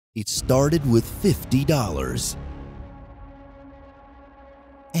It started with $50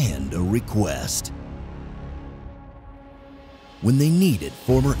 and a request. When they needed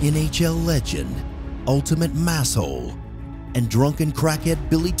former NHL legend, ultimate masshole, and drunken crackhead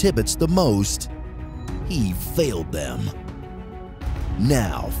Billy Tibbetts the most, he failed them.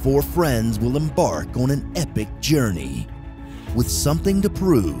 Now, four friends will embark on an epic journey with something to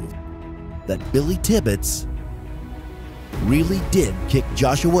prove that Billy Tibbetts really did kick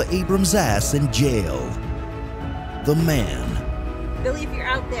Joshua Abrams' ass in jail. The man. Billy, if you're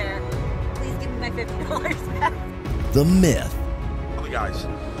out there, please give me my $50 back. The myth. The guys,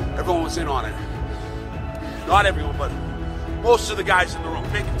 everyone was in on it. Not everyone, but most of the guys in the room,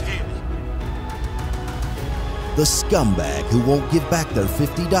 big and Tammy. The scumbag who won't give back their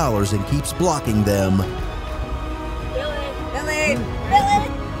 $50 and keeps blocking them. Billy!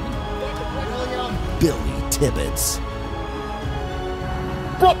 Billy Tibbetts.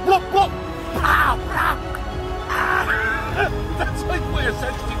 That's like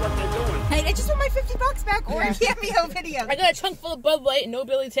essentially what they're doing. Hey, I just want my $50 back or a cameo video. I got a trunk full of Bud Light and no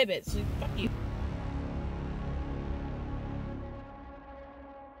Billy Tibbetts. So fuck you.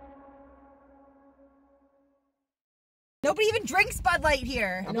 Nobody even drinks Bud Light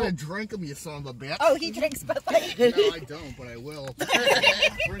here. I'm gonna drink them, you son of a bitch. Oh, he drinks Bud Light. No, I don't, but I will.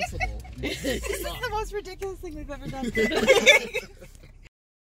 Principle. This is the most ridiculous thing we've ever done.